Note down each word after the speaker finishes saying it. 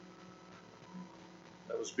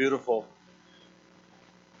That was beautiful.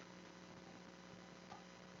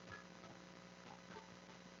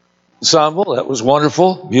 Ensemble, that was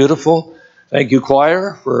wonderful, beautiful. Thank you,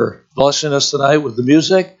 choir, for blessing us tonight with the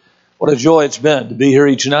music. What a joy it's been to be here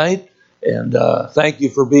each night. And thank you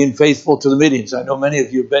for being faithful to the meetings. I know many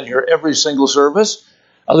of you have been here every single service.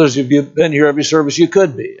 Others of you have been here every service you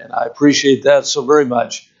could be. And I appreciate that so very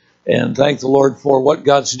much. And thank the Lord for what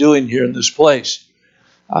God's doing here in this place.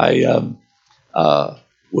 I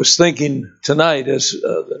was thinking tonight as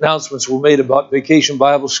the announcements were made about Vacation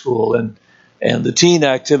Bible School and the teen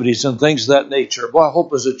activities and things of that nature. Well, I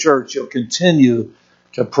hope as a church you'll continue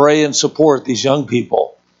to pray and support these young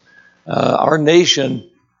people. Our nation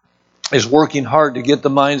is working hard to get the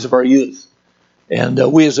minds of our youth. And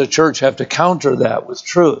we as a church have to counter that with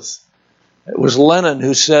truth. It was Lenin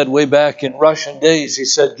who said way back in Russian days, he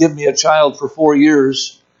said, "Give me a child for 4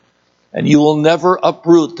 years, and you will never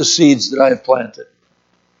uproot the seeds that I have planted."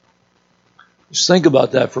 Just think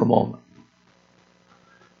about that for a moment.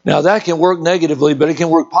 Now that can work negatively, but it can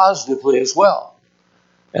work positively as well.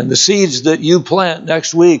 And the seeds that you plant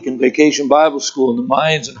next week in Vacation Bible School in the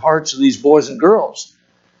minds and hearts of these boys and girls,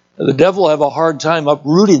 the devil will have a hard time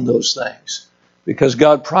uprooting those things because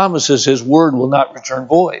God promises his word will not return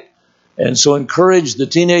void. And so encourage the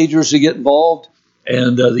teenagers to get involved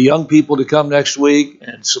and the young people to come next week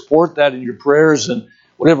and support that in your prayers and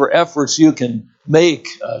whatever efforts you can make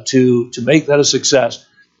to make that a success.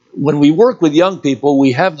 When we work with young people,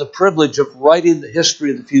 we have the privilege of writing the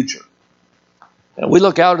history of the future. And we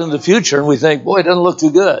look out in the future and we think, boy, it doesn't look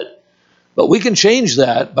too good. But we can change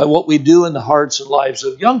that by what we do in the hearts and lives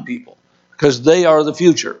of young people because they are the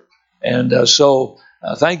future. And so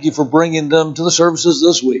thank you for bringing them to the services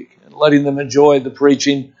this week and letting them enjoy the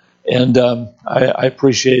preaching. And I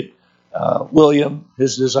appreciate William,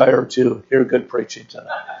 his desire to hear good preaching tonight.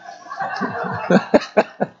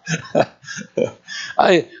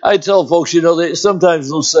 I tell folks, sometimes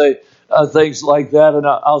they'll say things like that, and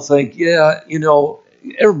I'll think,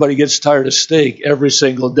 everybody gets tired of steak every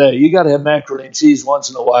single day. You got to have macaroni and cheese once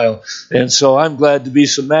in a while. And so I'm glad to be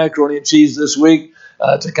some macaroni and cheese this week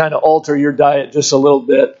to kind of alter your diet just a little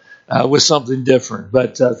bit with something different.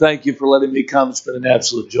 But thank you for letting me come. It's been an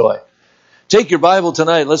absolute joy. Take your Bible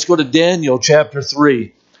tonight. Let's go to Daniel chapter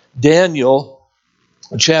 3. Daniel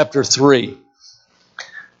chapter 3.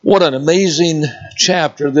 What an amazing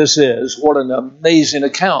chapter this is. What an amazing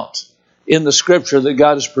account in the scripture that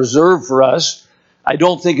God has preserved for us. I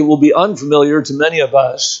don't think it will be unfamiliar to many of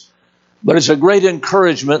us, but it's a great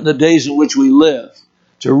encouragement in the days in which we live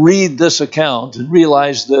to read this account and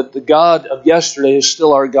realize that the God of yesterday is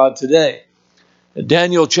still our God today. In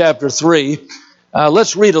Daniel chapter 3,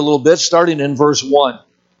 let's read a little bit, starting in verse 1.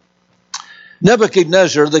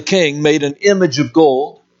 Nebuchadnezzar the king made an image of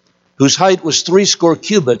gold, whose height was 80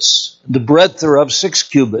 cubits, and the breadth thereof 6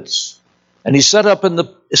 cubits. And he set it up in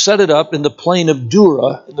the plain of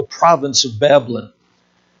Dura in the province of Babylon.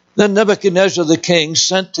 Then Nebuchadnezzar the king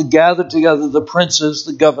sent to gather together the princes,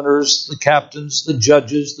 the governors, the captains, the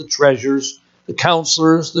judges, the treasurers, the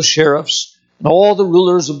counselors, the sheriffs, and all the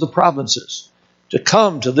rulers of the provinces, to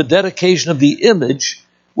come to the dedication of the image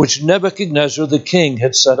which Nebuchadnezzar the king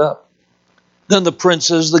had set up. Then the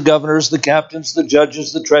princes, the governors, the captains, the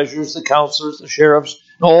judges, the treasurers, the counselors, the sheriffs,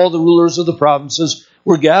 and all the rulers of the provinces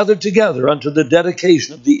were gathered together unto the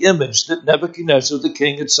dedication of the image that Nebuchadnezzar the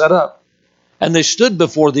king had set up. And they stood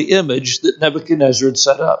before the image that Nebuchadnezzar had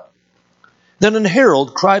set up. Then an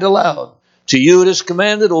herald cried aloud, "To you it is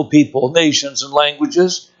commanded, O people, nations, and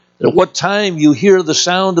languages, that at what time you hear the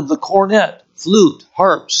sound of the cornet, flute,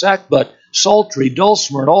 harp, sackbut, psaltery,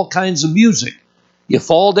 dulcimer, and all kinds of music, you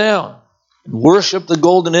fall down and worship the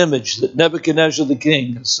golden image that Nebuchadnezzar the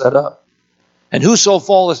king has set up. And whoso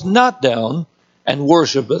falleth not down and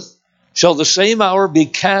worshipeth shall the same hour be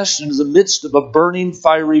cast into the midst of a burning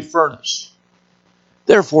fiery furnace."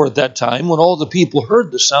 Therefore at that time, when all the people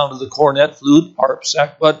heard the sound of the cornet, flute, harp,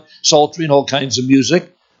 sackbut, psaltery, and all kinds of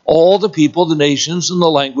music, all the people, the nations, and the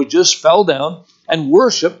languages fell down and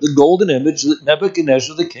worshipped the golden image that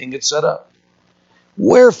Nebuchadnezzar the king had set up.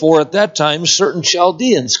 Wherefore at that time certain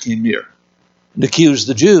Chaldeans came near and accused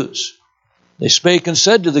the Jews. They spake and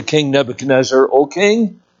said to the king Nebuchadnezzar, "O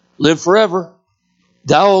king, live forever.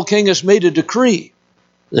 Thou, O king, hast made a decree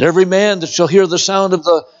that every man that shall hear the sound of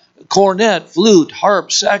the cornet, flute, harp,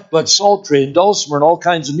 sackbut, psaltery, and dulcimer, and all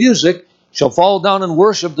kinds of music, shall fall down and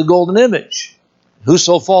worship the golden image.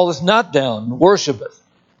 Whoso falleth not down and worshipeth,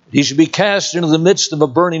 he shall be cast into the midst of a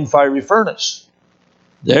burning fiery furnace.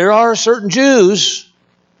 There are certain Jews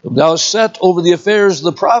whom thou hast set over the affairs of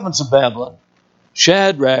the province of Babylon,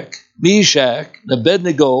 Shadrach, Meshach, and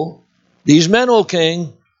Abednego, These men, O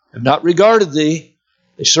king, have not regarded thee.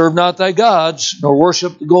 They serve not thy gods, nor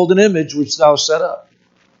worship the golden image which thou set up.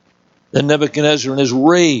 Then Nebuchadnezzar in his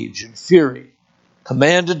rage and fury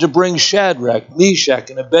commanded to bring Shadrach, Meshach,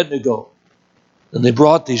 and Abednego. And they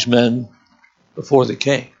brought these men before the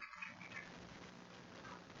king.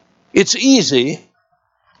 It's easy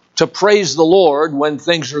to praise the Lord when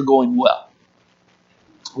things are going well.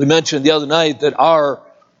 We mentioned the other night that our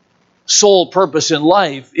sole purpose in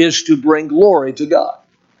life is to bring glory to God.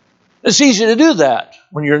 It's easy to do that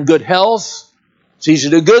when you're in good health. It's easy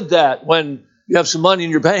to do that when you have some money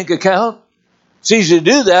in your bank account. It's easy to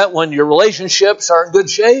do that when your relationships are in good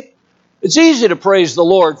shape. It's easy to praise the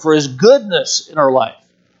Lord for His goodness in our life.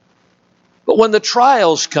 But when the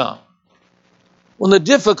trials come, when the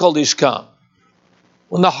difficulties come,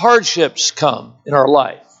 when the hardships come in our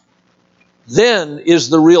life, then is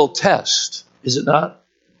the real test, is it not?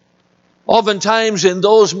 Oftentimes in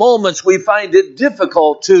those moments we find it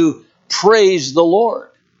difficult to praise the Lord.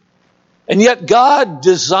 And yet God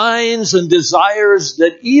designs and desires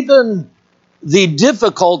that even the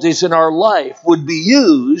difficulties in our life would be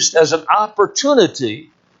used as an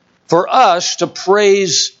opportunity for us to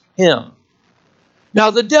praise Him.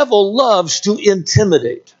 Now, the devil loves to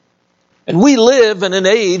intimidate. And we live in an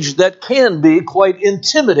age that can be quite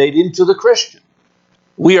intimidating to the Christian.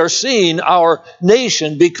 We are seeing our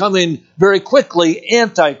nation becoming very quickly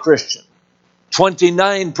anti-Christian.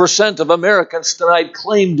 29% of Americans tonight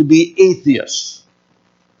claim to be atheists.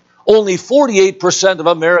 Only 48% of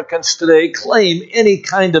Americans today claim any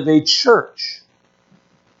kind of a church.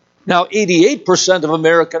 Now, 88% of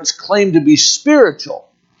Americans claim to be spiritual.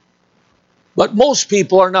 But most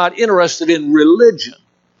people are not interested in religion.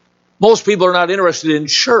 Most people are not interested in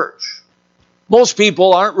church. Most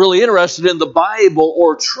people aren't really interested in the Bible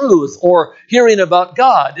or truth or hearing about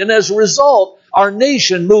God. And as a result, our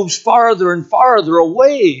nation moves farther and farther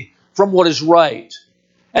away from what is right.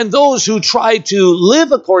 And those who try to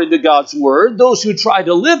live according to God's Word, those who try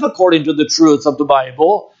to live according to the truth of the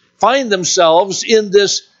Bible, find themselves in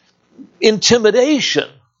this intimidation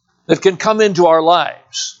that can come into our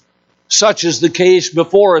lives. Such is the case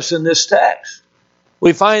before us in this text.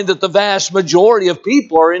 We find that the vast majority of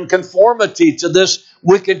people are in conformity to this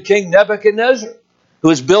wicked king Nebuchadnezzar, who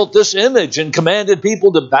has built this image and commanded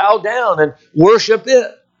people to bow down and worship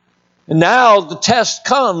it. And now the test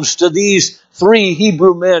comes to these three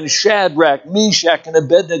Hebrew men, Shadrach, Meshach, and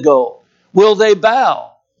Abednego. Will they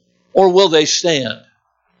bow or will they stand?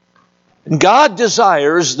 And God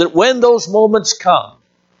desires that when those moments come,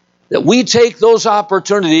 that we take those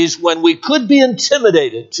opportunities when we could be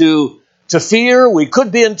intimidated to fear, we could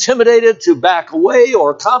be intimidated to back away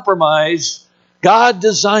or compromise. God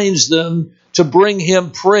designs them to bring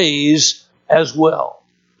Him praise as well.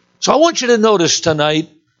 So I want you to notice tonight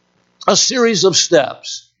a series of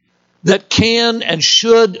steps that can and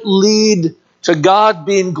should lead to God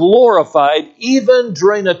being glorified even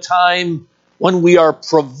during a time when we are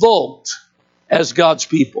provoked as God's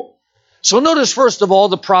people. So notice first of all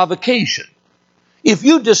the provocation. If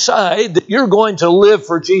you decide that you're going to live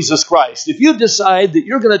for Jesus Christ, if you decide that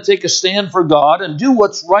you're going to take a stand for God and do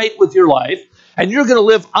what's right with your life, and you're going to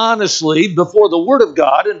live honestly before the Word of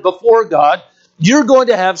God and before God, you're going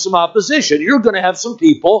to have some opposition. You're going to have some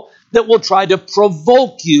people that will try to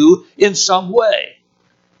provoke you in some way.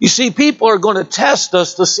 You see, people are going to test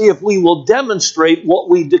us to see if we will demonstrate what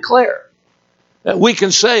we declare. We can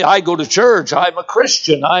say, I go to church, I'm a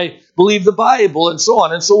Christian, I believe the Bible, and so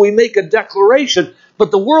on. And so we make a declaration. But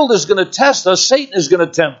the world is going to test us, Satan is going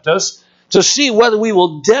to tempt us to see whether we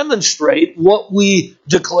will demonstrate what we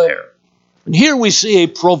declare. And here we see a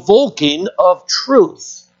provoking of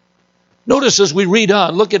truth. Notice as we read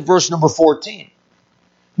on, look at verse number 14.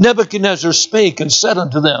 Nebuchadnezzar spake and said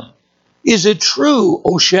unto them, Is it true,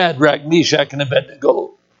 O Shadrach, Meshach, and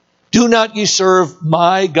Abednego? Do not ye serve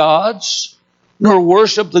my gods, nor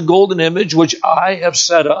worship the golden image which I have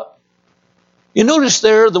set up? You notice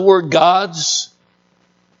there the word gods.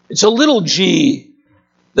 It's a little g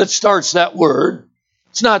that starts that word.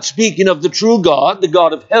 It's not speaking of the true God, the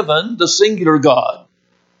God of heaven, the singular God,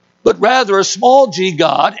 but rather a small g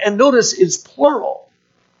God, and notice it's plural.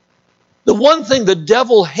 The one thing the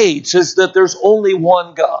devil hates is that there's only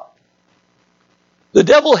one God. The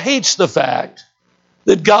devil hates the fact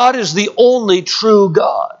that God is the only true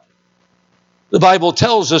God. The Bible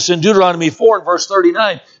tells us in Deuteronomy 4 and verse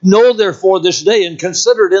 39, Know therefore this day and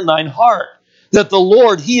consider it in thine heart, that the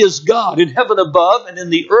Lord, He is God in heaven above and in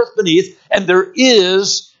the earth beneath, and there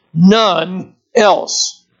is none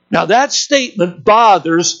else. Now that statement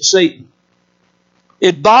bothers Satan.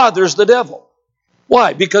 It bothers the devil.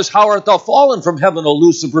 Why? Because how art thou fallen from heaven, O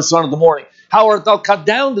Lucifer, son of the morning? How art thou cut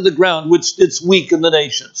down to the ground, which didst weaken the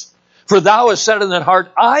nations? For thou hast said in that heart,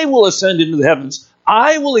 I will ascend into the heavens.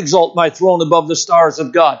 I will exalt my throne above the stars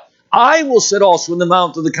of God. I will sit also in the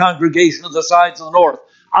mount of the congregation of the sides of the north.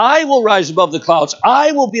 I will rise above the clouds.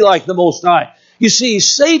 I will be like the Most High. You see,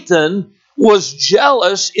 Satan was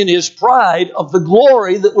jealous in his pride of the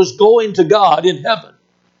glory that was going to God in heaven.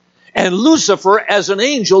 And Lucifer, as an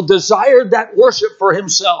angel, desired that worship for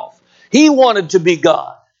himself. He wanted to be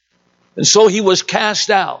God. And so he was cast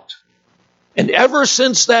out. And ever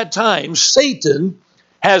since that time, Satan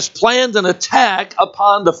has planned an attack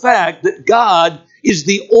upon the fact that God is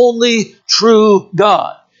the only true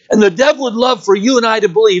God. And the devil would love for you and I to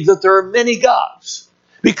believe that there are many gods.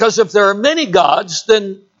 Because if there are many gods,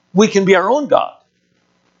 then we can be our own God.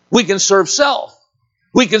 We can serve self.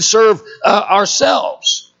 We can serve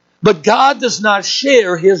ourselves. But God does not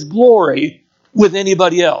share his glory with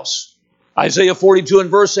anybody else. Isaiah 42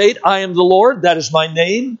 and verse 8, I am the Lord, that is my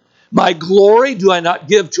name. My glory do I not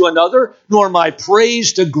give to another, nor my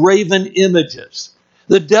praise to graven images.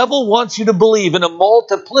 The devil wants you to believe in a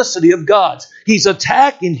multiplicity of gods. He's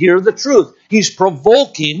attacking here the truth. He's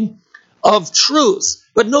provoking of truth.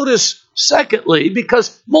 But notice, secondly,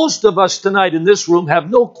 because most of us tonight in this room have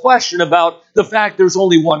no question about the fact there's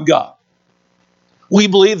only one God. We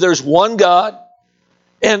believe there's one God.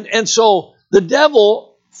 And so the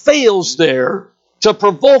devil fails there to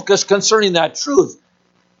provoke us concerning that truth.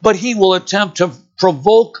 But he will attempt to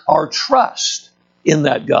provoke our trust in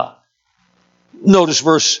that God. Notice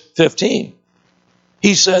verse 15.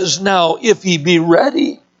 He says, now, if ye be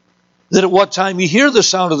ready, that at what time you hear the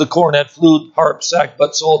sound of the cornet, flute, harp,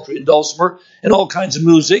 sackbut, psaltery, and dulcimer, and all kinds of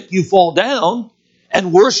music, you fall down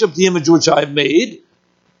and worship the image which I have made.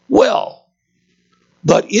 Well,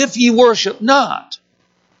 but if ye worship not,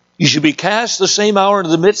 you should be cast the same hour into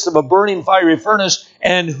the midst of a burning fiery furnace.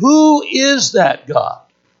 And who is that God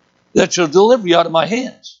that shall deliver you out of my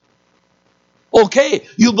hands? Okay,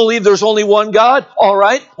 you believe there's only one God? All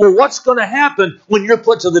right. Well, what's going to happen when you're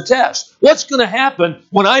put to the test? What's going to happen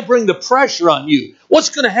when I bring the pressure on you? What's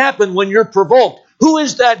going to happen when you're provoked? Who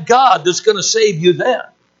is that God that's going to save you then?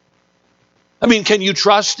 I mean, can you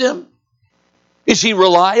trust him? Is he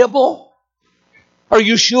reliable? Are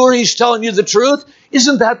you sure he's telling you the truth?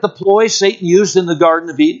 Isn't that the ploy Satan used in the Garden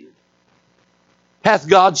of Eden? Hath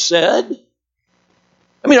God said?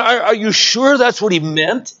 I mean, are you sure that's what he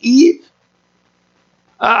meant, Eve?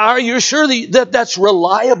 Are you sure that that's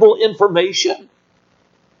reliable information?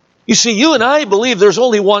 You see, you and I believe there's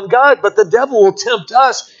only one God, but the devil will tempt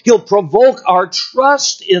us. He'll provoke our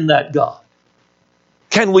trust in that God.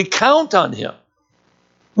 Can we count on him?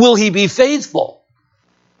 Will he be faithful?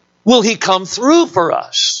 Will he come through for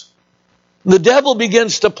us? The devil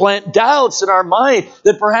begins to plant doubts in our mind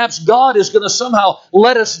that perhaps God is going to somehow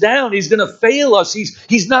let us down. He's going to fail us.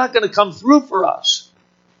 He's not going to come through for us.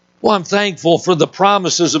 Well, I'm thankful for the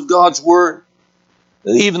promises of God's Word.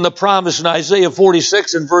 Even the promise in Isaiah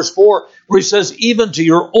 46 and verse 4, where he says, even to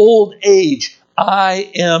your old age,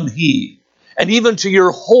 I am he. And even to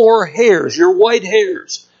your hoar hairs, your white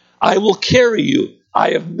hairs, I will carry you.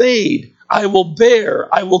 I have made, I will bear,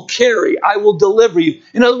 I will carry, I will deliver you.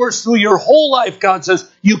 In other words, through your whole life, God says,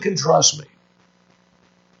 you can trust me.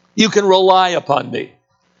 You can rely upon me.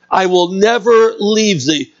 I will never leave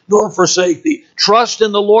thee nor forsake thee. Trust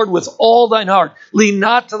in the Lord with all thine heart. Lean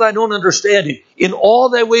not to thine own understanding. In all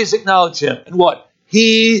thy ways acknowledge him. And what?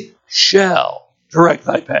 He shall direct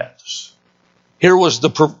thy paths. Here was the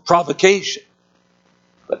provocation.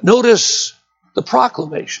 But notice the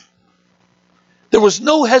proclamation. There was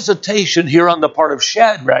no hesitation here on the part of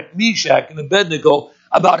Shadrach, Meshach, and Abednego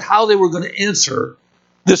about how they were going to answer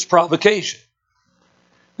this provocation.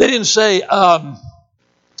 They didn't say, tell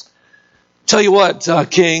you what,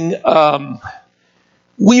 King,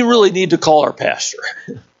 we really need to call our pastor.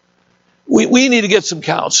 We need to get some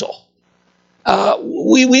counsel.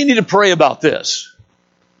 We need to pray about this.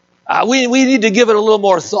 We need to give it a little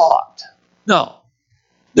more thought. No,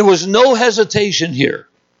 there was no hesitation here.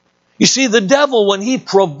 You see, the devil, when he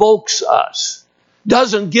provokes us,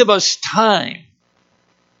 doesn't give us time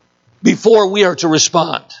before we are to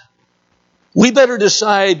respond. We better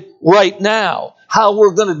decide right now how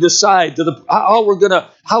we're going to decide how we're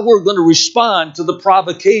going to respond to the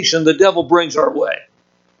provocation the devil brings our way.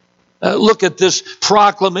 Look at this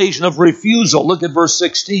proclamation of refusal. Look at verse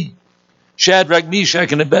 16. Shadrach,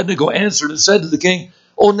 Meshach, and Abednego answered and said to the king,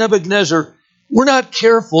 O Nebuchadnezzar, we're not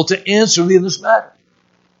careful to answer thee in this matter.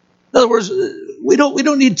 In other words, we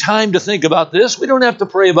don't need time to think about this. We don't have to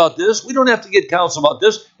pray about this. We don't have to get counsel about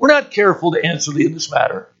this. We're not careful to answer thee in this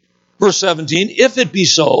matter. Verse 17, if it be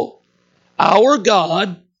so, our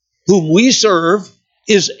God, whom we serve,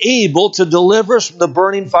 is able to deliver us from the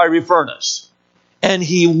burning fiery furnace, and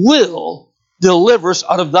he will deliver us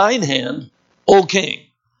out of thine hand, O king.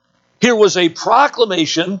 Here was a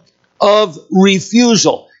proclamation of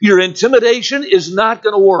refusal. Your intimidation is not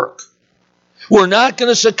going to work. We're not going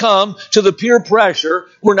to succumb to the peer pressure.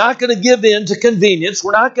 We're not going to give in to convenience.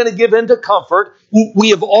 We're not going to give in to comfort. We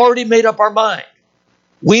have already made up our mind.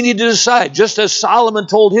 We need to decide, just as Solomon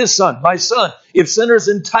told his son, my son, if sinners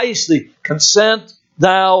entice thee, consent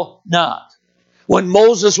thou not. When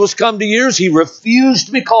Moses was come to years, he refused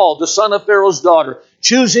to be called the son of Pharaoh's daughter,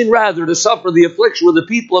 choosing rather to suffer the affliction with the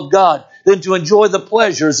people of God than to enjoy the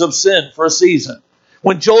pleasures of sin for a season.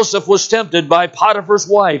 When Joseph was tempted by Potiphar's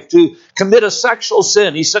wife to commit a sexual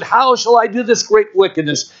sin, he said, how shall I do this great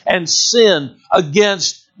wickedness and sin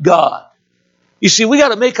against God? You see, we got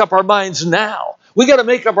to make up our minds now. We got to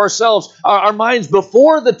make up our minds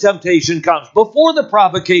before the temptation comes, before the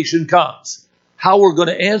provocation comes, how we're going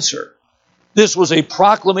to answer. This was a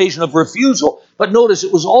proclamation of refusal, but notice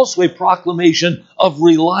it was also a proclamation of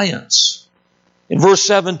reliance. In verse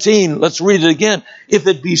 17, let's read it again. If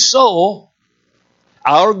it be so,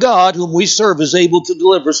 our God, whom we serve, is able to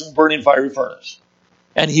deliver us from burning fiery furnace,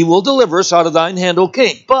 and he will deliver us out of thine hand, O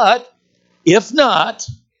king. But if not,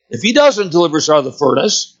 if he doesn't deliver us out of the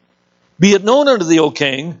furnace, be it known unto thee, O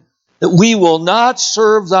king, that we will not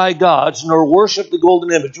serve thy gods, nor worship the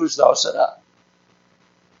golden image which thou set up.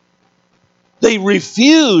 They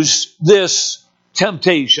refuse this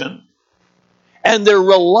temptation, and their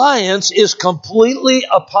reliance is completely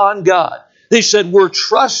upon God. They said, we're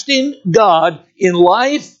trusting God in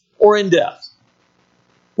life or in death.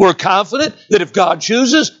 We're confident that if God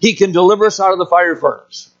chooses, he can deliver us out of the fiery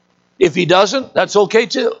furnace. If he doesn't, that's okay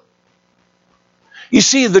too. You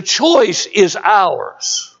see, the choice is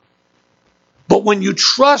ours. But when you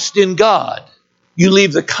trust in God, you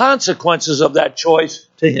leave the consequences of that choice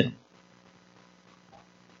to him.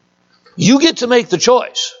 You get to make the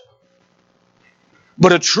choice.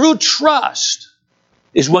 But a true trust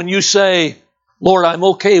is when you say, Lord, I'm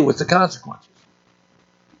okay with the consequences.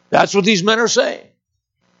 That's what these men are saying.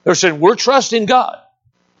 They're saying, we're trusting God.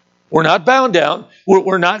 We're not bound down.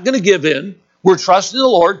 We're not going to give in. We're trusting the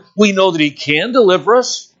Lord. We know that he can deliver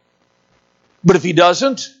us. But if he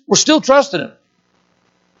doesn't, we're still trusting him.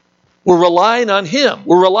 We're relying on him.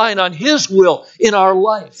 We're relying on his will in our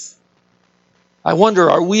life. I wonder,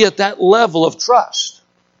 are we at that level of trust?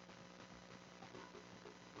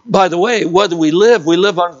 By the way, whether we live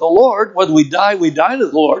unto the Lord. Whether we die unto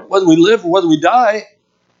the Lord. Whether we live or whether we die,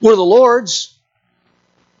 we're the Lord's.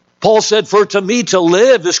 Paul said, for to me to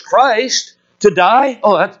live is Christ. To die,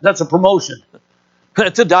 that's a promotion.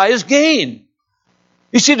 To die is gain.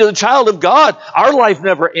 You see, to the child of God, our life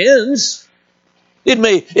never ends. It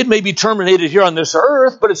may be terminated here on this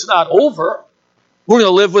earth, but it's not over. We're going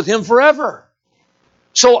to live with him forever.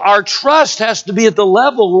 So our trust has to be at the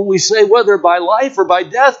level where we say, whether by life or by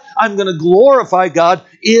death, I'm going to glorify God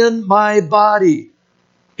in my body.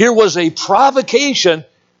 Here was a provocation,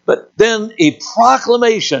 but then a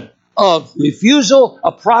proclamation of refusal,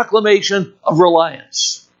 a proclamation of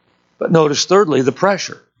reliance. But notice thirdly, the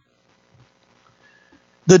pressure.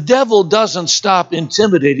 The devil doesn't stop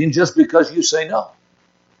intimidating just because you say no.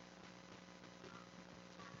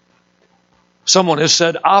 Someone has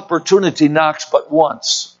said, opportunity knocks but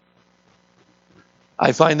once.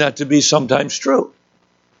 I find that to be sometimes true.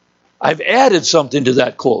 I've added something to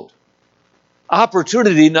that quote.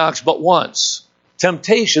 Opportunity knocks but once.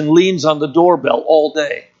 Temptation leans on the doorbell all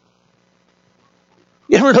day.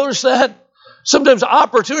 You ever notice that? Sometimes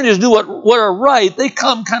opportunities do what are right. They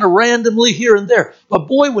come kind of randomly here and there. But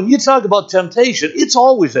boy, when you talk about temptation, it's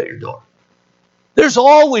always at your door. There's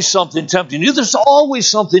always something tempting you. There's always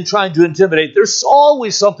something trying to intimidate. There's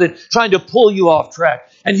always something trying to pull you off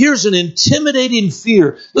track. And here's an intimidating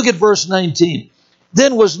fear. Look at verse 19.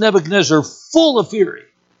 Then was Nebuchadnezzar full of fury,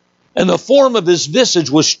 and the form of his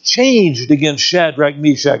visage was changed against Shadrach,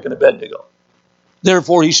 Meshach, and Abednego.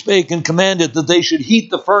 Therefore he spake and commanded that they should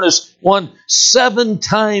heat the furnace 7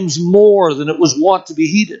 times more than it was wont to be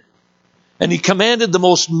heated. And he commanded the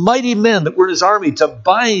most mighty men that were in his army to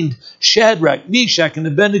bind Shadrach, Meshach, and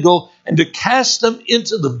Abednego and to cast them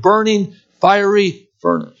into the burning, fiery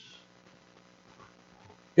furnace.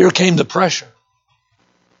 Here came the pressure.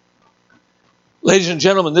 Ladies and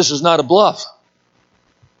gentlemen, this is not a bluff.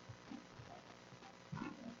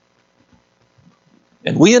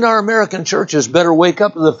 And we in our American churches better wake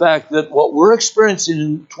up to the fact that what we're experiencing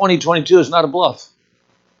in 2022 is not a bluff.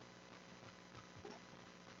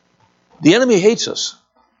 The enemy hates us.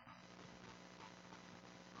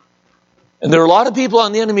 And there are a lot of people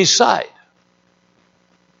on the enemy's side.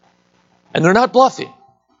 And they're not bluffing.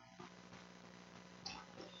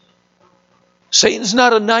 Satan's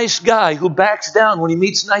not a nice guy who backs down when he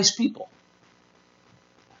meets nice people.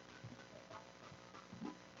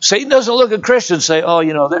 Satan doesn't look at Christians and say, oh,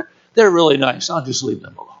 they're really nice. I'll just leave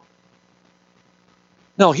them alone.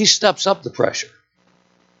 No, he steps up the pressure.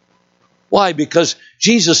 Why? Because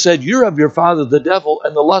Jesus said, you're of your father the devil,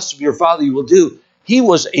 and the lust of your father you will do. He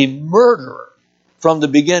was a murderer from the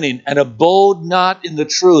beginning and abode not in the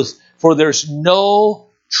truth, for there's no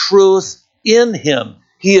truth in him.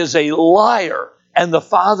 He is a liar and the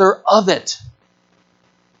father of it.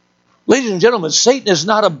 Ladies and gentlemen, Satan is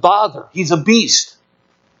not a bother. He's a beast.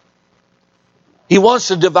 He wants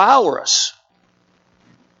to devour us.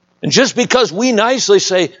 And just because we nicely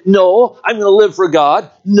say, no, I'm going to live for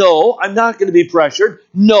God. No, I'm not going to be pressured.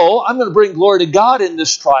 No, I'm going to bring glory to God in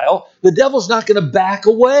this trial. The devil's not going to back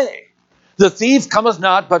away. The thief cometh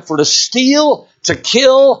not but for to steal, to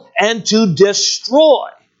kill, and to destroy.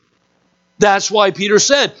 That's why Peter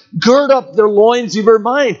said, gird up the loins of your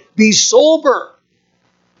mind. Be sober.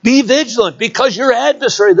 Be vigilant, because your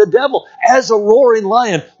adversary, the devil, as a roaring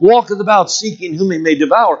lion, walketh about seeking whom he may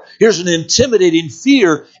devour. Here's an intimidating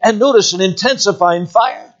fear, and notice an intensifying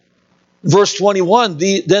fire. Verse 21,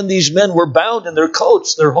 then these men were bound in their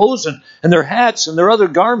coats, their hosen, and their hats, and their other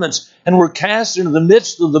garments, and were cast into the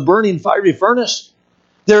midst of the burning fiery furnace.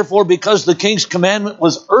 Therefore, because the king's commandment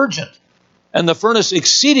was urgent, and the furnace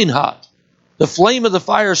exceeding hot, the flame of the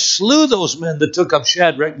fire slew those men that took up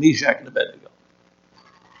Shadrach, Meshach, and Abednego.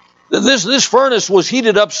 This furnace was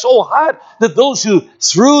heated up so hot that those who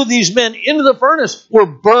threw these men into the furnace were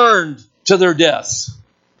burned to their deaths.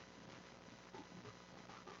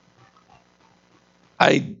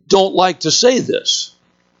 I don't like to say this,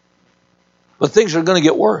 but things are going to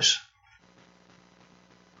get worse.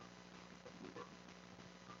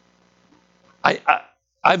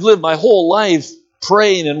 I've lived my whole life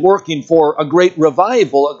praying and working for a great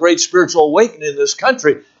revival, a great spiritual awakening in this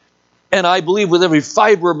country. And I believe with every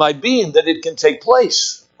fiber of my being that it can take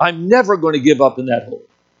place. I'm never going to give up in that hope.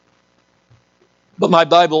 But my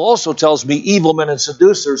Bible also tells me evil men and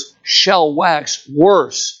seducers shall wax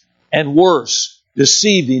worse and worse,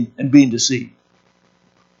 deceiving and being deceived.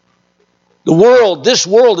 This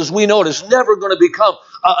world as we know it, is never going to become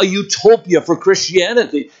a utopia for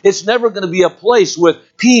Christianity. It's never going to be a place with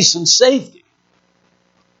peace and safety.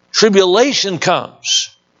 Tribulation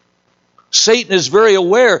comes. Satan is very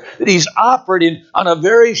aware that he's operating on a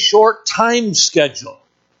very short time schedule.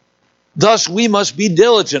 Thus, we must be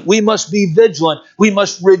diligent. We must be vigilant. We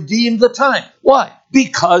must redeem the time. Why?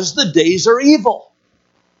 Because the days are evil.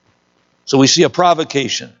 So we see a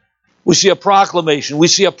provocation. We see a proclamation. We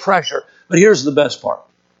see a pressure. But here's the best part.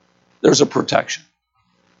 There's a protection.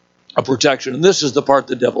 A protection. And this is the part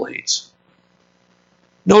the devil hates.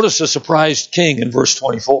 Notice the surprised king in verse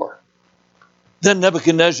 24. Then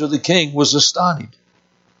Nebuchadnezzar the king was astonished.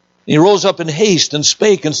 He rose up in haste and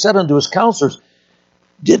spake and said unto his counselors,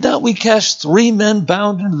 did not we cast 3 men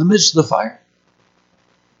bound into the midst of the fire?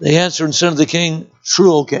 They answered and said to the king,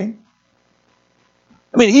 true, O king.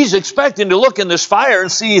 I mean, he's expecting to look in this fire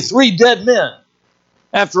and see 3 dead men.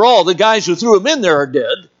 After all, the guys who threw him in there are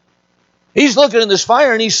dead. He's looking in this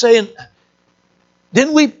fire and he's saying,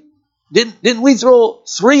 didn't we throw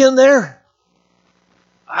 3 in there?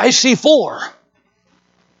 I see 4.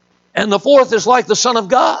 And the 4th is like the Son of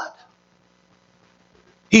God.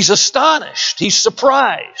 He's astonished. He's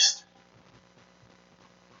surprised.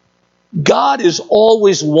 God is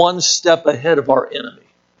always one step ahead of our enemy.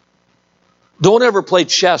 Don't ever play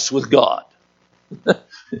chess with God.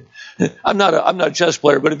 I'm not a chess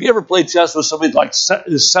player, but if you ever played chess with somebody like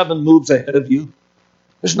 7 moves ahead of you,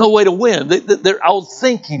 there's no way to win. They're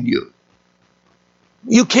outthinking you.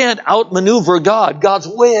 You can't outmaneuver God. God's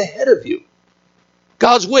way ahead of you.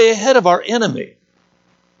 God's way ahead of our enemy.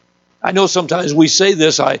 I know sometimes we say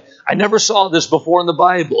this, I never saw this before in the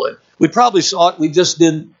Bible. And we probably saw it, we just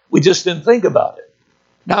didn't think about it.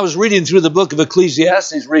 Now I was reading through the book of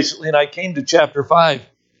Ecclesiastes recently, and I came to chapter 5.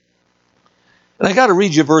 And I got to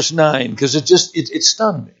read you verse 9, because it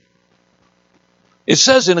stunned me. It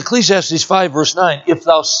says in Ecclesiastes 5 verse 9, if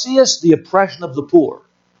thou seest the oppression of the poor.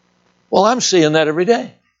 Well, I'm seeing that every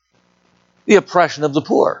day. The oppression of the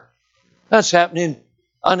poor. That's happening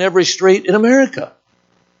on every street in America.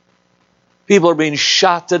 People are being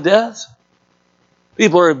shot to death.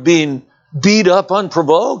 People are being beat up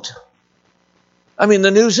unprovoked. I mean,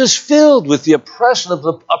 the news is filled with the oppression of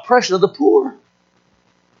the poor.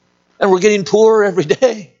 And we're getting poorer every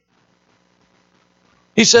day.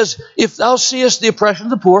 He says, if thou seest the oppression of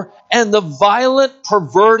the poor and the violent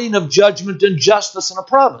perverting of judgment and justice in a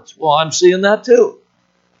province. Well, I'm seeing that too.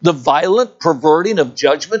 The violent perverting of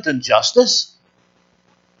judgment and justice.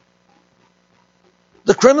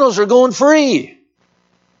 The criminals are going free.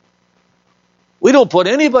 We don't put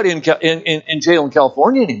anybody in jail in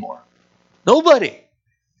California anymore. Nobody.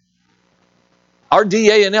 Our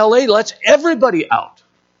DA in LA lets everybody out.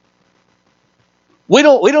 We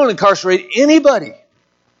don't incarcerate anybody.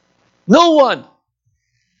 No one.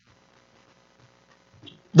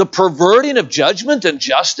 The perverting of judgment and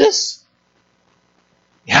justice?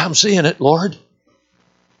 Yeah, I'm seeing it, Lord.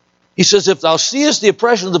 He says, if thou seest the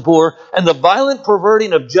oppression of the poor and the violent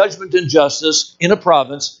perverting of judgment and justice in a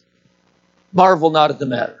province, marvel not at the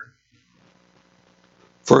matter.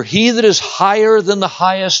 For he that is higher than the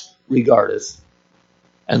highest regardeth,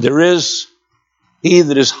 and there is he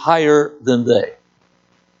that is higher than they.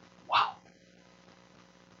 Wow.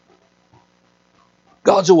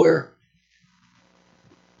 God's aware.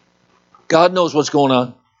 God knows what's going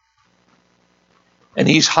on. And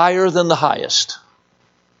he's higher than the highest.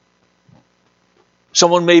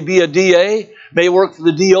 Someone may be a DA, may work for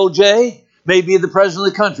the DOJ, may be the president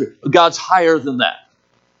of the country, but God's higher than that.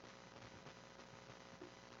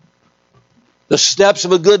 The steps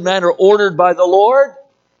of a good man are ordered by the Lord,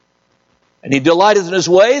 and he delighteth in his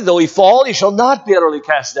way. Though he fall, he shall not be utterly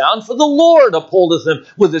cast down, for the Lord upholdeth him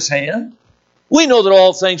with his hand. We know that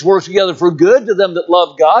all things work together for good to them that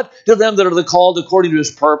love God, to them that are the called according to his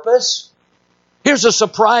purpose. Here's a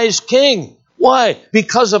surprise king. Why?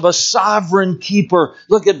 Because of a sovereign keeper.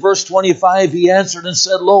 Look at verse 25. He answered and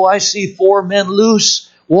said, Lo, I see 4 men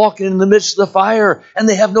loose, walking in the midst of the fire, and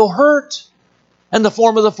they have no hurt. And the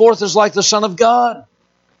form of the fourth is like the Son of God.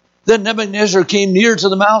 Then Nebuchadnezzar came near to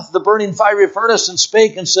the mouth of the burning fiery furnace and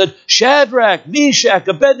spake and said, Shadrach, Meshach,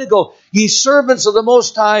 Abednego, ye servants of the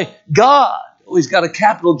Most High God. Oh, he's got a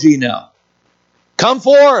capital G now. Come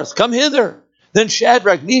forth, come hither. Then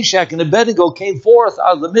Shadrach, Meshach, and Abednego came forth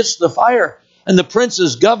out of the midst of the fire. And the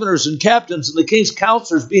princes, governors, and captains, and the king's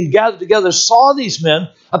counselors, being gathered together, saw these men,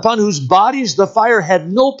 upon whose bodies the fire had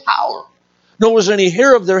no power, nor was any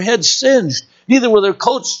hair of their heads singed, neither were their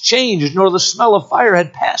coats changed, nor the smell of fire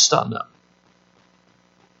had passed on them.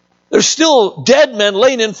 There's still dead men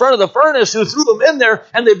laying in front of the furnace who threw them in there,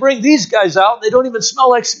 and they bring these guys out, and they don't even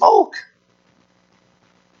smell like smoke.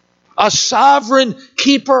 A sovereign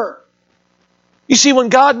keeper. You see, when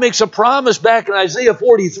God makes a promise back in Isaiah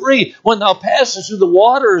 43, when thou passest through the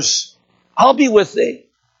waters, I'll be with thee.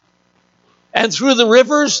 And through the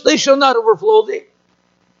rivers, they shall not overflow thee.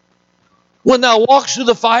 When thou walkest through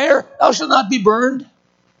the fire, thou shalt not be burned,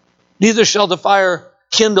 neither shall the fire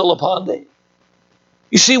kindle upon thee.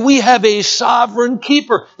 You see, we have a sovereign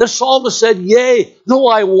keeper. The psalmist said, Yea, though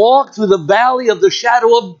I walk through the valley of the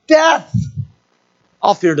shadow of death,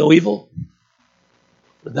 I'll fear no evil,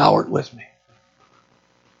 for thou art with me.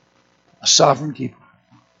 A sovereign keeper.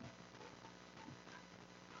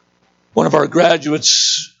 One of our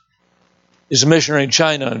graduates is a missionary in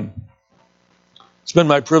China, and it's been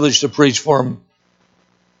my privilege to preach for him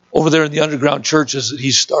over there in the underground churches that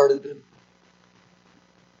he started. And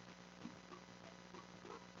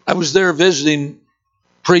I was there visiting,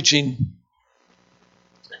 preaching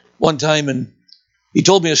one time, and he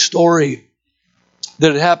told me a story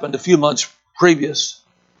that had happened a few months previous.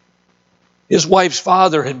 His wife's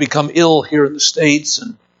father had become ill here in the States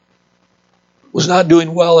and was not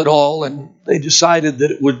doing well at all, and they decided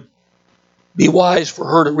that it would be wise for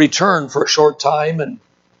her to return for a short time and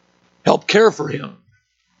help care for him.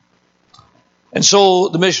 And so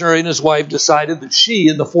the missionary and his wife decided that she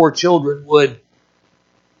and the 4 children would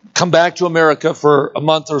come back to America for a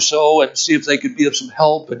month or so and see if they could be of some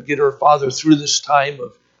help and get her father through this time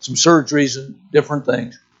of some surgeries and different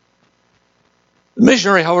things. The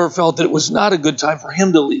missionary, however, felt that it was not a good time for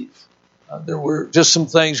him to leave. There were just some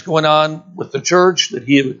things going on with the church that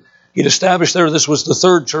he'd established there. This was the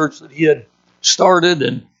 3rd church that he had started,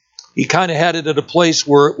 and he kind of had it at a place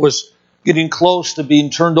where it was getting close to being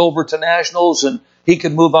turned over to nationals, and he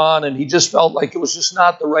could move on, and he just felt like it was just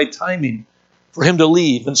not the right timing for him to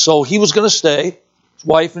leave. And so he was going to stay. His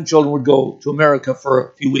wife and children would go to America for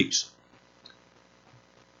a few weeks.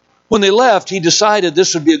 When they left, he decided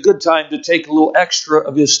this would be a good time to take a little extra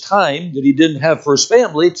of his time that he didn't have for his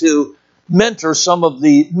family to mentor some of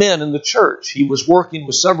the men in the church. He was working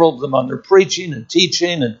with several of them on their preaching and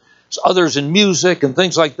teaching, and others in music and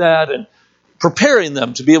things like that, and preparing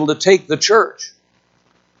them to be able to take the church.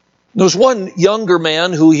 There was one younger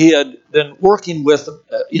man who he had been working with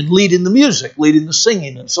in leading the music, leading the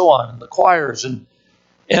singing and so on, and the choirs. And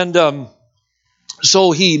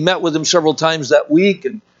So he met with him several times that week,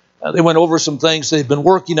 and they went over some things they've been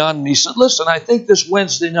working on. And he said, listen, I think this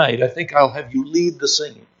Wednesday night, I think I'll have you lead the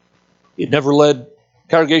singing. He'd never led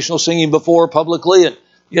congregational singing before publicly, and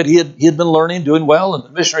yet he had been learning, doing well. And the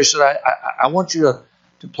missionary said, I want you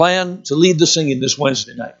to plan to lead the singing this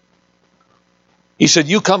Wednesday night. He said,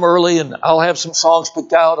 you come early, and I'll have some songs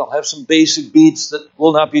picked out. I'll have some basic beats that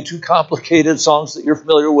will not be too complicated, songs that you're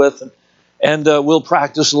familiar with, and we'll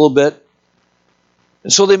practice a little bit.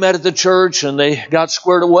 And so they met at the church, and they got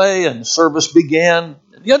squared away, and service began.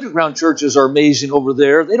 The underground churches are amazing over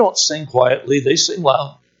there. They don't sing quietly. They sing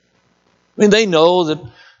loud. I mean, they know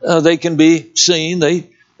that they can be seen. They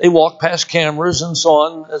walk past cameras and so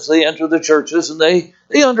on as they enter the churches, and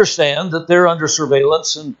they understand that they're under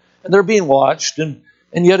surveillance and they're being watched, and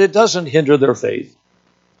yet it doesn't hinder their faith.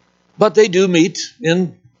 But they do meet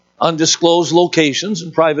in undisclosed locations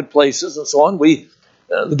and private places and so on.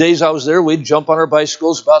 The days I was there, we'd jump on our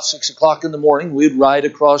bicycles about 6 o'clock in the morning. We'd ride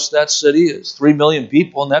across that city. It's 3 million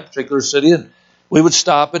people in that particular city. And we would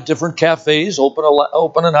stop at different cafes, open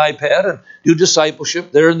an iPad, and do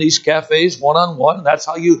discipleship there in these cafes, one-on-one. And that's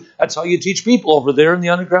how you teach people over there in the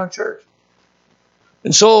underground church.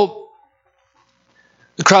 And so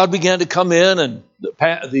the crowd began to come in, and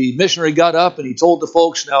the missionary got up, and he told the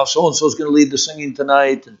folks, now so-and-so is going to lead the singing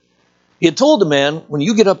tonight. And he had told the man, when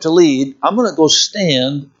you get up to lead, I'm going to go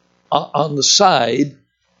stand on the side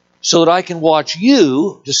so that I can watch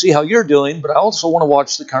you to see how you're doing, but I also want to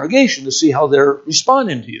watch the congregation to see how they're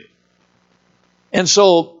responding to you. And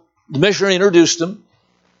so the missionary introduced him.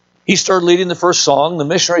 He started leading the first song. The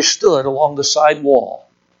missionary stood along the side wall.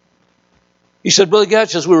 He said, Brother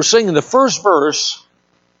Gatch, as we were singing the first verse,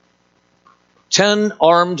 10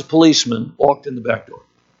 armed policemen walked in the back door.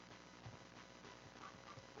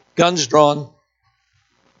 Guns drawn,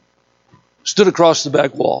 stood across the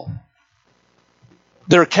back wall.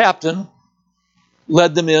 Their captain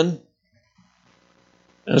led them in.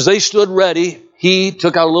 And as they stood ready, he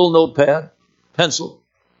took out a little notepad, pencil,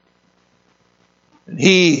 and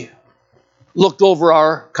he looked over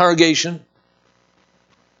our congregation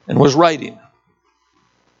and was writing.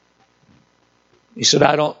 He said,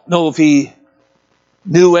 I don't know if he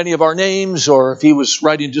knew any of our names or if he was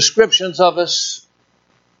writing descriptions of us.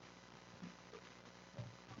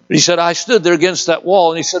 But he said, I stood there against that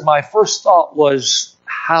wall, and he said, my first thought was,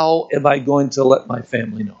 how am I going to let my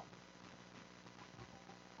family know?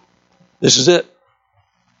 This is it.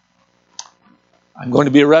 I'm going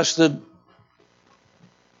to be arrested.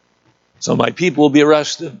 Some of my people will be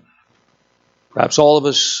arrested. Perhaps all of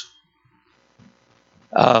us.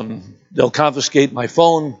 They'll confiscate my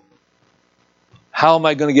phone. How am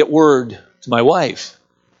I going to get word to my wife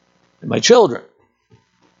and my children?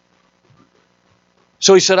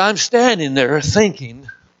 So he said, I'm standing there thinking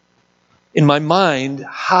in my mind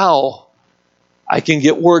how I can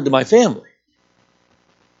get word to my family.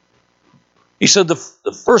 He said the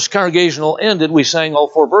first congregational ended. We sang all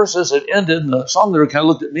 4 verses. It ended, and the song leader kind of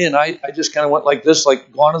looked at me, and I just kind of went like this,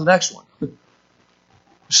 like, go on to the next one.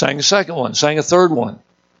 Sang a second one, sang a third one,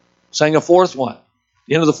 sang a fourth one. At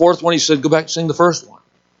the end of the fourth one, he said, go back and sing the first one.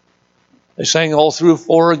 They sang all through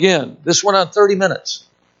 4 again. This went on 30 minutes.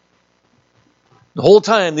 The whole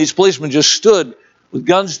time, these policemen just stood with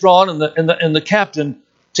guns drawn, and the captain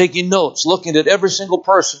taking notes, looking at every single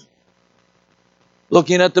person,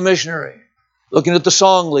 looking at the missionary, looking at the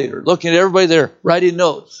song leader, looking at everybody there, writing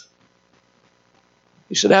notes.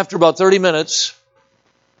 He said after about 30 minutes,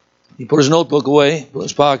 he put his notebook away, put it in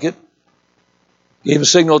his pocket, gave a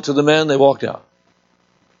signal to the men, they walked out.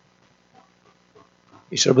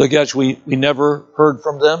 He said, Brother Gatch, we never heard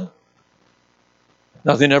from them.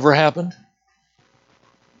 Nothing ever happened.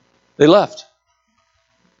 They left.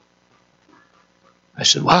 I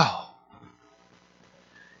said, wow.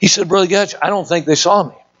 He said, Brother Gatch, I don't think they saw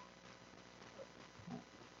me.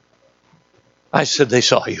 I said, they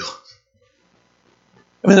saw you.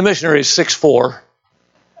 I mean, the missionary is 6'4".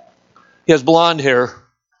 He has blonde hair,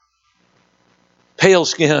 pale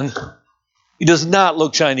skin. He does not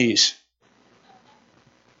look Chinese.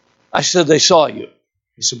 I said, they saw you.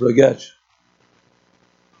 He said, Brother Gatch,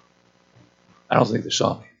 I don't think they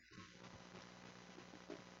saw me.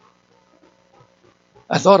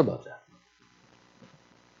 I thought about that.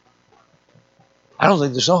 I don't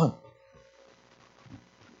think they saw him.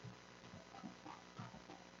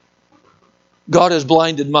 God has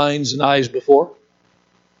blinded minds and eyes before.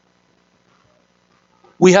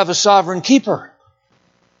 We have a sovereign keeper.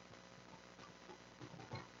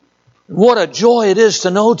 What a joy it is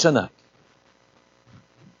to know tonight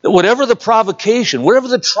that whatever the provocation, whatever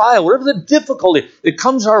the trial, whatever the difficulty that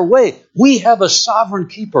comes our way, we have a sovereign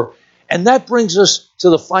keeper. And that brings us to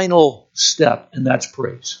the final step, and that's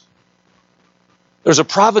praise. There's a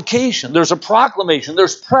provocation, there's a proclamation,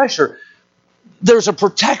 there's pressure, there's a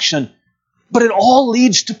protection, but it all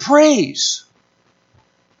leads to praise.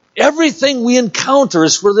 Everything we encounter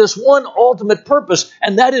is for this one ultimate purpose,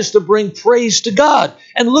 and that is to bring praise to God.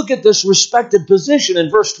 And look at this respected position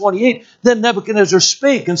in verse 28. Then Nebuchadnezzar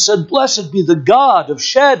spake and said, Blessed be the God of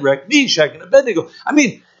Shadrach, Meshach, and Abednego. I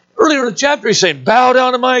mean, earlier in the chapter he's saying, bow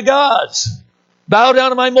down to my gods. Bow down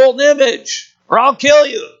to my molten image, or I'll kill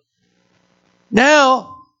you.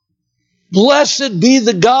 Now, blessed be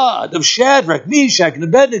the God of Shadrach, Meshach, and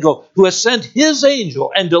Abednego, who has sent his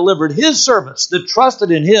angel and delivered his servants that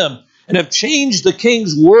trusted in him and have changed the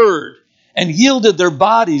king's word and yielded their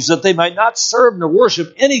bodies that they might not serve nor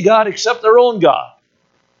worship any God except their own God.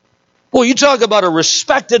 Well, you talk about a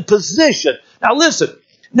respected position. Now listen,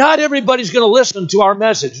 not everybody's going to listen to our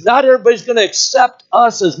message. Not everybody's going to accept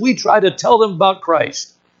us as we try to tell them about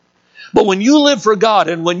Christ. But when you live for God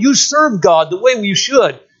and when you serve God the way you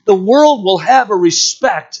should, the world will have a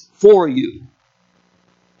respect for you.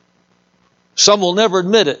 Some will never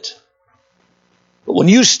admit it. But when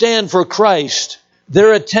you stand for Christ,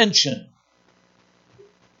 their attention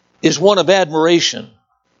is one of admiration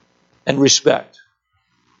and respect.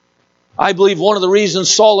 I believe one of the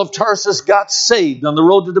reasons Saul of Tarsus got saved on the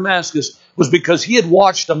road to Damascus was because he had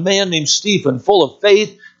watched a man named Stephen, full of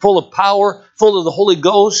faith, full of power, full of the Holy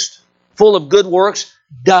Ghost, full of good works,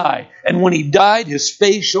 die. And when he died, his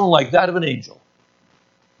face shone like that of an angel.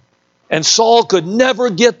 And Saul could never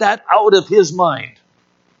get that out of his mind.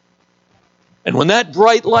 And when that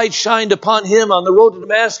bright light shined upon him on the road to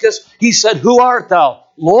Damascus, he said, Who art thou,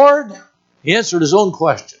 Lord? He answered his own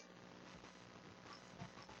question.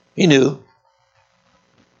 He knew.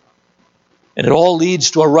 And it all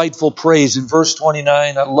leads to a rightful praise. In verse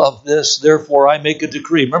 29, I love this. Therefore I make a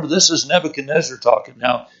decree. Remember, this is Nebuchadnezzar talking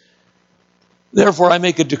now. Therefore I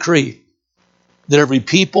make a decree that every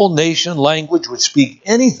people, nation, language which speak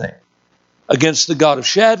anything against the God of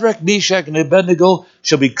Shadrach, Meshach, and Abednego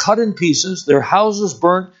shall be cut in pieces, their houses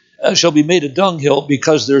burnt, shall be made a dunghill,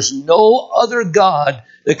 because there's no other God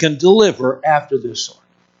that can deliver after this sort.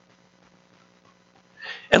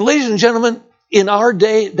 And ladies and gentlemen, in our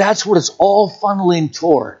day, that's what it's all funneling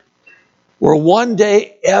toward. Where one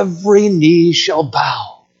day every knee shall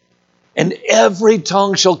bow and every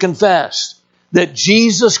tongue shall confess that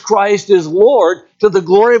Jesus Christ is Lord, to the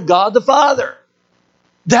glory of God the Father.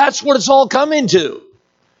 That's what it's all coming to.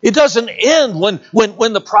 It doesn't end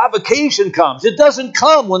when the provocation comes. It doesn't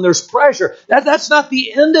come when there's pressure. That's not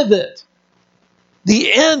the end of it.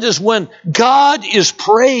 The end is when God is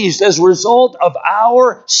praised as a result of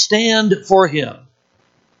our stand for Him.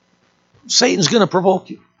 Satan's going to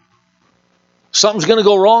provoke you. Something's going to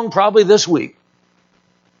go wrong probably this week.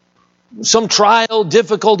 Some trial,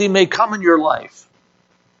 difficulty may come in your life.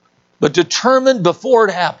 But determine before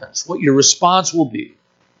it happens what your response will be.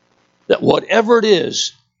 That whatever it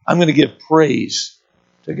is, I'm going to give praise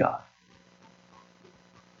to God.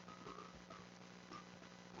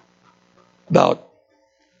 About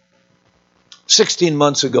 16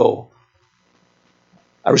 months ago,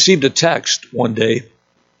 I received a text one day.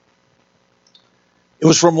 It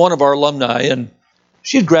was from one of our alumni, and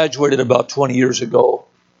she had graduated about 20 years ago.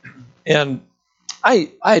 And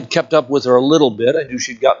I had kept up with her a little bit. I knew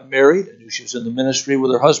she'd gotten married. I knew she was in the ministry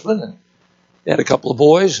with her husband, and they had a couple of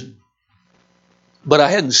boys. But I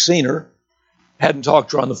hadn't seen her, hadn't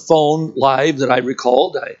talked to her on the phone live that I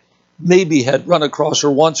recalled. I maybe had run across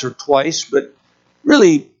her once or twice, but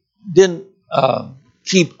really didn't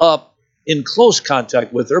keep up in close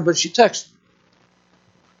contact with her. But she texted me.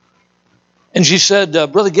 And she said,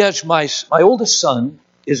 Brother Getch, my oldest son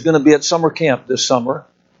is going to be at summer camp this summer,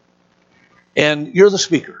 and you're the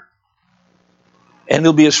speaker. And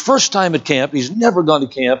it'll be his first time at camp. He's never gone to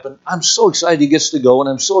camp, and I'm so excited he gets to go, and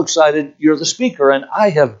I'm so excited you're the speaker, and I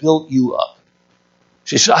have built you up.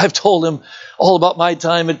 She said, I've told him all about my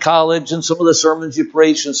time at college and some of the sermons you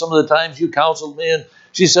preached and some of the times you counseled me. And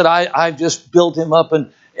she said, I've just built him up,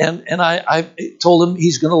 and I told him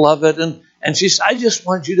he's going to love it. And she said, I just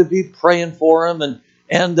want you to be praying for him.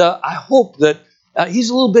 And I hope that he's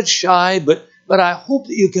a little bit shy, but I hope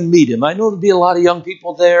that you can meet him. I know there'll be a lot of young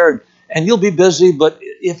people there, and you'll be busy, but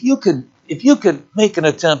if you could make an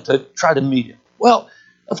attempt to try to meet him. Well,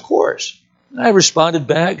 of course. And I responded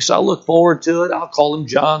back, so I'll look forward to it. I'll call him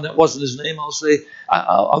John. That wasn't his name. I'll say,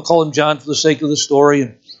 I'll call him John for the sake of the story.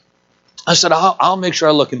 And I said, I'll make sure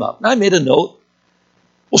I look him up. And I made a note.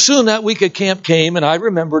 Well, soon that week at camp came, and I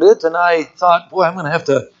remembered it, and I thought, boy, I'm going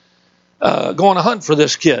to go on a hunt for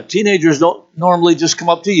this kid. Teenagers don't normally just come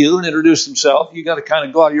up to you and introduce themselves. You got to kind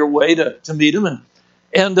of go out of your way to meet them.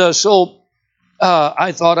 So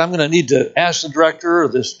I thought I'm going to need to ask the director or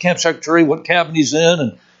this camp secretary what cabin he's in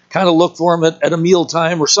and kind of look for him at a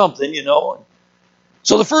mealtime or something,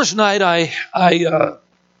 So the first night I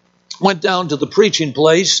went down to the preaching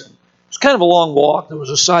place. And it was kind of a long walk. There was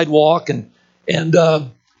a sidewalk, and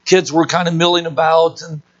kids were kind of milling about,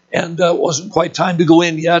 and it wasn't quite time to go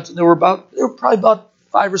in yet. And there were probably about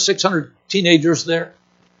 500 or 600 teenagers there.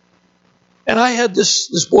 And I had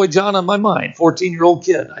this boy John on my mind, 14-year-old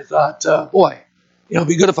kid. I thought, boy, it'd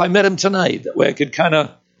be good if I met him tonight. That way I could kind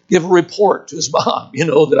of give a report to his mom,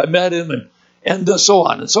 that I met him and so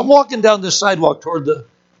on. And so I'm walking down this sidewalk toward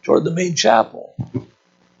the main chapel.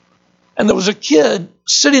 And there was a kid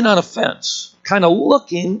sitting on a fence, kind of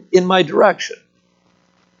looking in my direction.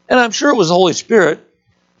 And I'm sure it was the Holy Spirit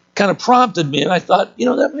kind of prompted me. And I thought,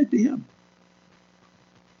 that might be him.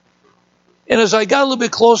 And as I got a little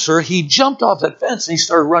bit closer, he jumped off that fence and he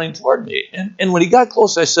started running toward me. And when he got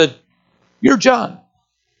close, I said, "You're John."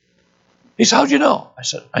 He said, "How'd you know?" I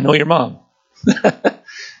said, "I know your mom."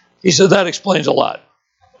 He said, "That explains a lot."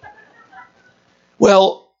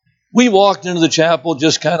 Well, we walked into the chapel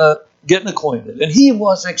just kind of getting acquainted. And he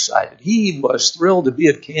was excited. He was thrilled to be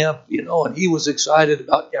at camp, and he was excited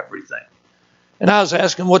about everything. And I was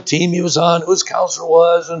asking what team he was on, who his counselor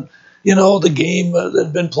was, and, the game that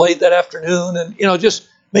had been played that afternoon. And, just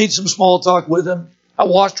made some small talk with him. I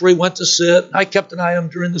watched where he went to sit. I kept an eye on him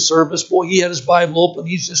during the service. Boy, he had his Bible open.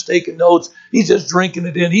 He's just taking notes. He's just drinking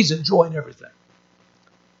it in. He's enjoying everything.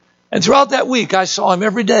 And throughout that week, I saw him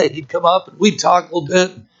every day. He'd come up and we'd talk a little bit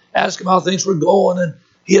and ask him how things were going. And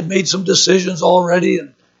he had made some decisions already.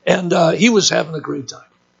 And he was having a great time.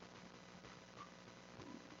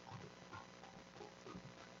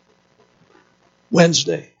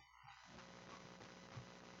 Wednesday,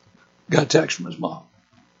 got a text from his mom.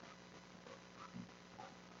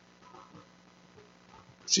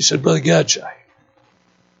 She said, "Brother Gadchai,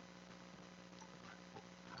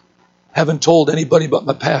 haven't told anybody but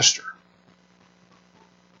my pastor,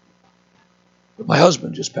 but my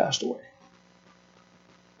husband just passed away."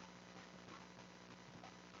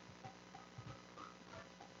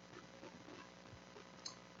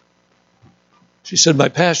 She said, "My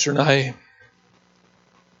pastor and I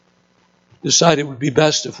decided it would be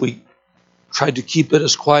best if we tried to keep it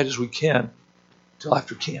as quiet as we can till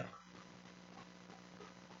after camp.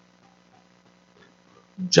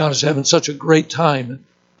 John is having such a great time, and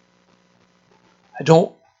I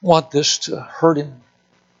don't want this to hurt him.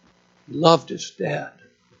 He loved his dad.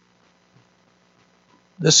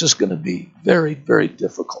 This is going to be very, very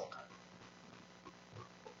difficult.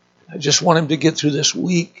 I just want him to get through this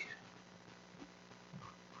week.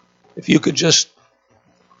 If you could just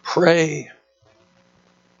pray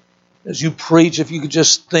as you preach, if you could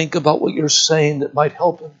just think about what you're saying that might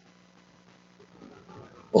help him."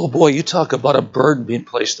 Oh boy, you talk about a burden being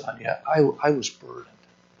placed on you. I was burdened.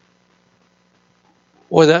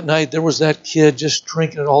 Boy, that night there was that kid just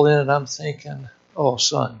drinking it all in, and I'm thinking, oh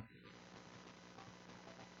son,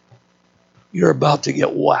 you're about to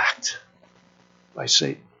get whacked by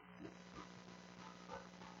Satan.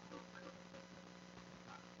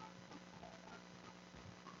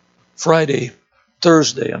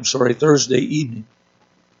 Thursday evening,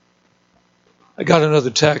 I got another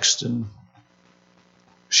text, and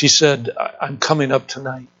she said, "I'm coming up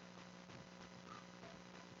tonight.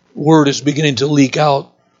 Word is beginning to leak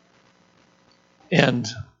out, and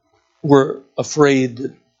we're afraid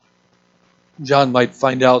that John might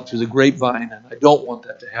find out through the grapevine, and I don't want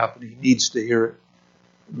that to happen. He needs to hear it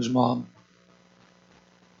from his mom.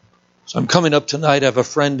 So I'm coming up tonight. I have a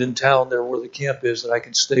friend in town there where the camp is that I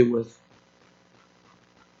can stay with.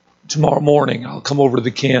 Tomorrow morning, I'll come over to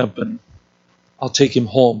the camp and I'll take him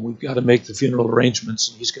home. We've got to make the funeral arrangements,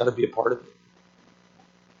 and he's got to be a part of it."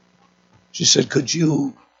 She said, Could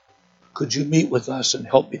you meet with us and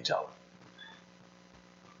help me tell him?"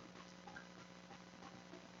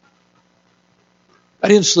 I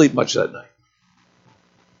didn't sleep much that night.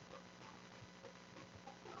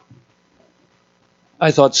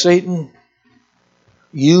 I thought, Satan,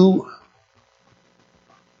 you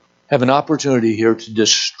have an opportunity here to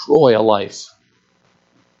destroy a life.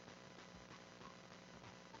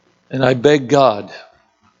 And I beg God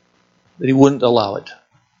that he wouldn't allow it.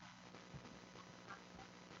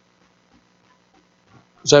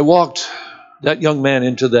 As I walked that young man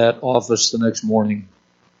into that office the next morning,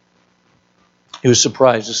 he was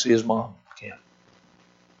surprised to see his mom at camp.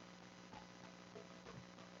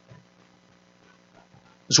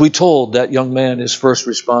 As we told that young man, his first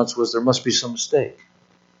response was, "There must be some mistake."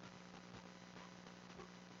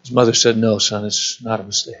 His mother said, no, son, it's not a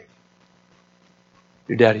mistake.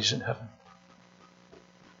 Your daddy's in heaven.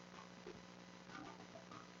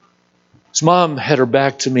 His mom had her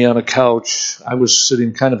back to me on a couch. I was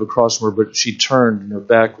sitting kind of across from her, but she turned and her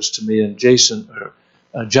back was to me. And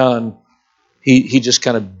John, he just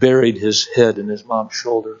kind of buried his head in his mom's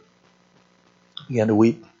shoulder. He began to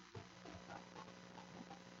weep.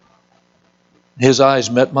 His eyes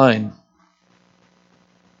met mine.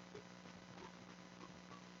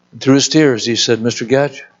 And through his tears, he said, Mr.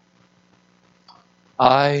 Gatch,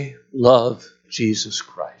 I love Jesus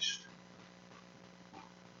Christ.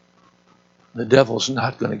 The devil's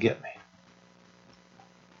not going to get me.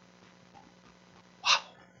 Wow.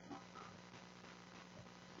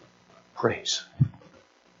 Praise.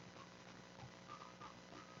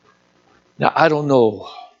 Now, I don't know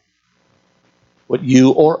what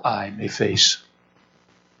you or I may face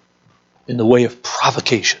in the way of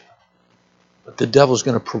provocation, but the devil's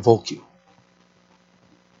going to provoke you.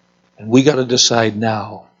 And we got to decide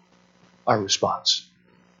now our response.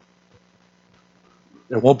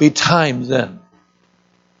 There won't be time then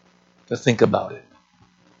to think about it,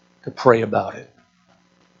 to pray about it,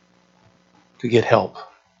 to get help.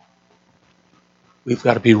 We've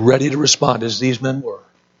got to be ready to respond as these men were.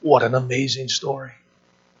 What an amazing story.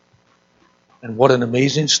 And what an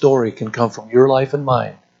amazing story can come from your life and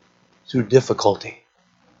mine through difficulty,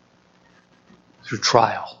 through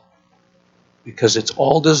trial, because it's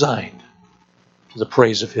all designed for the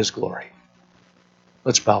praise of His glory.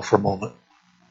 Let's bow for a moment.